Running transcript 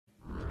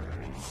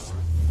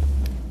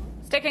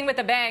Sticking with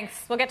the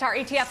banks, we'll get to our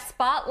ETF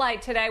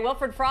Spotlight today.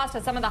 Wilfred Frost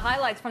has some of the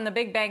highlights from the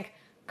big bank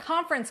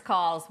conference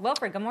calls.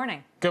 Wilfred, good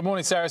morning. Good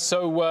morning, Sarah.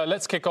 So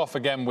let's kick off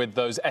again with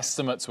those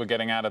estimates we're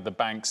getting out of the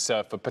banks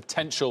for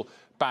potential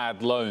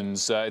bad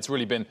loans. It's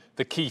really been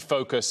the key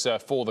focus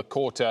for the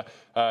quarter.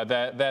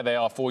 There they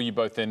are for you,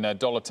 both in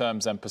dollar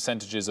terms and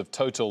percentages of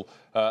total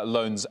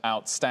loans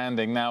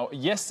outstanding. Now,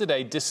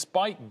 yesterday,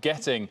 despite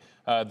getting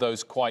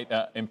those quite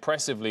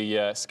impressively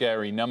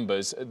scary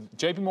numbers,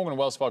 JP Morgan and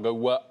Wells Fargo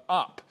were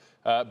up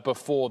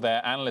before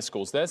their analyst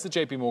calls. There's the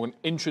JP Morgan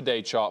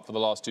intraday chart for the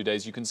last 2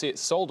 days. You can see it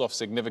sold off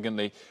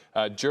significantly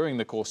during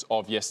the course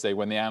of yesterday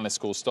when the analyst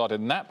calls started.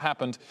 And that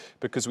happened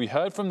because we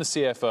heard from the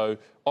CFO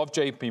of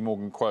JP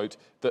Morgan, quote,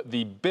 that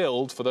the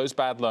build for those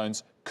bad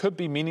loans could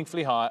be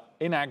meaningfully higher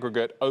in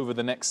aggregate over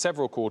the next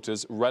several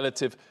quarters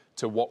relative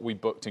to what we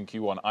booked in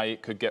Q1.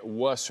 It could get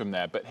worse from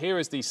there. But here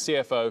is the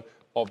CFO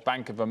of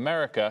Bank of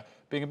America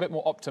being a bit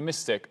more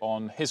optimistic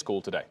on his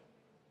call today.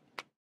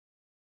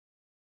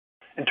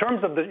 In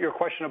terms of your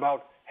question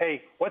about,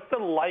 hey, what's the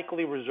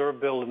likely reserve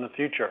build in the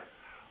future?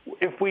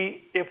 If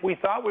we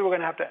thought we were going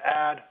to have to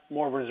add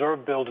more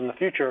reserve build in the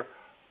future,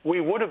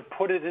 we would have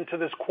put it into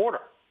this quarter.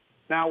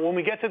 Now, when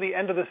we get to the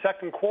end of the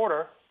second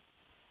quarter,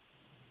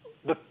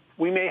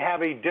 we may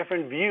have a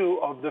different view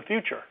of the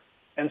future.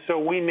 And so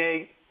we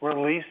may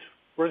release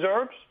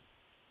reserves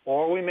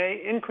or we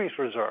may increase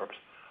reserves.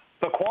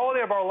 The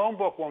quality of our loan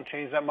book won't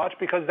change that much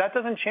because that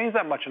doesn't change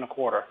that much in a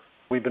quarter.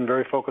 We've been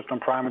very focused on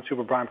prime and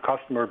super prime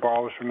customer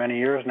borrowers for many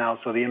years now,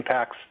 so the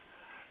impacts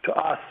to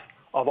us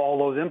of all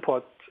those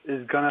inputs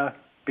is going to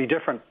be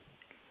different.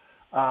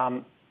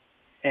 I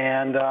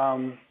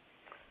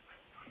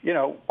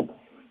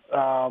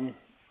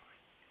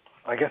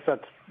guess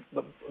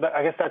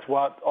that's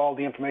what all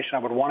the information I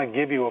would want to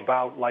give you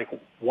about like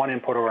one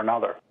input or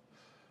another.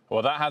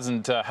 Well, that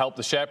hasn't helped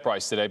the share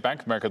price today. Bank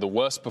of America, the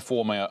worst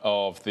performer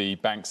of the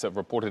banks that have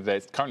reported today,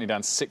 it's currently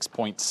down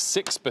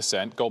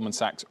 6.6%. Goldman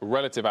Sachs,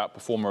 relative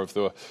outperformer of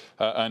the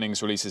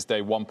earnings releases day,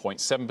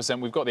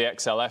 1.7%. We've got the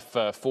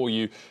XLF for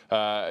you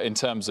in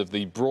terms of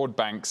the broad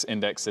banks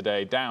index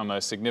today, down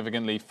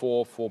significantly,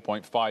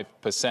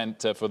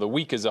 4.5% for the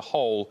week as a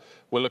whole.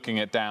 We're looking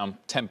at down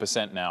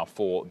 10% now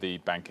for the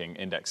banking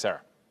index, Sarah.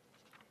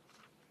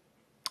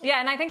 Yeah,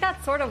 and I think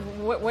that's sort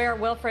of where,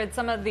 Wilfred,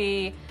 some of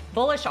the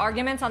bullish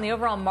arguments on the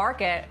overall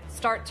market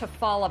start to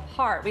fall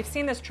apart. We've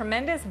seen this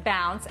tremendous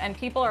bounce, and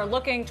people are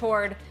looking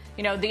toward,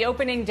 the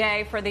opening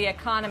day for the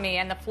economy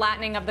and the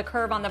flattening of the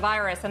curve on the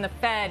virus and the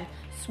Fed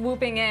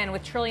swooping in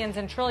with trillions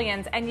and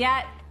trillions. And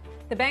yet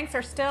the banks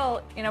are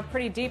still,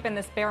 pretty deep in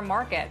this bear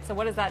market. So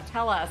what does that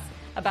tell us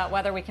about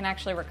whether we can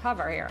actually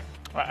recover here?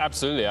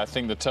 Absolutely. I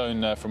think the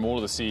tone from all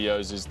of the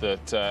CEOs is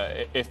that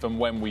if and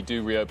when we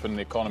do reopen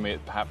the economy,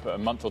 perhaps a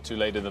month or two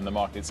later than the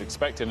market's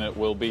expecting, it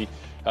will be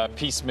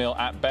piecemeal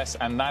at best.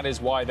 And that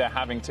is why they're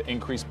having to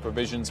increase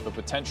provisions for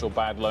potential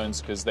bad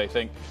loans, because they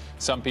think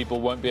some people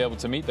won't be able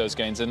to meet those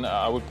gains. And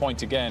I would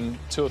point again,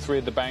 2 or 3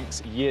 of the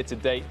banks year to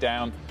date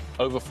down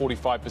over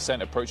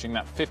 45%, approaching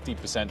that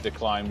 50%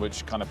 decline,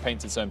 which kind of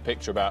paints its own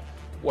picture about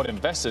what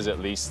investors at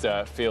least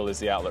feel is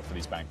the outlook for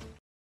these banks.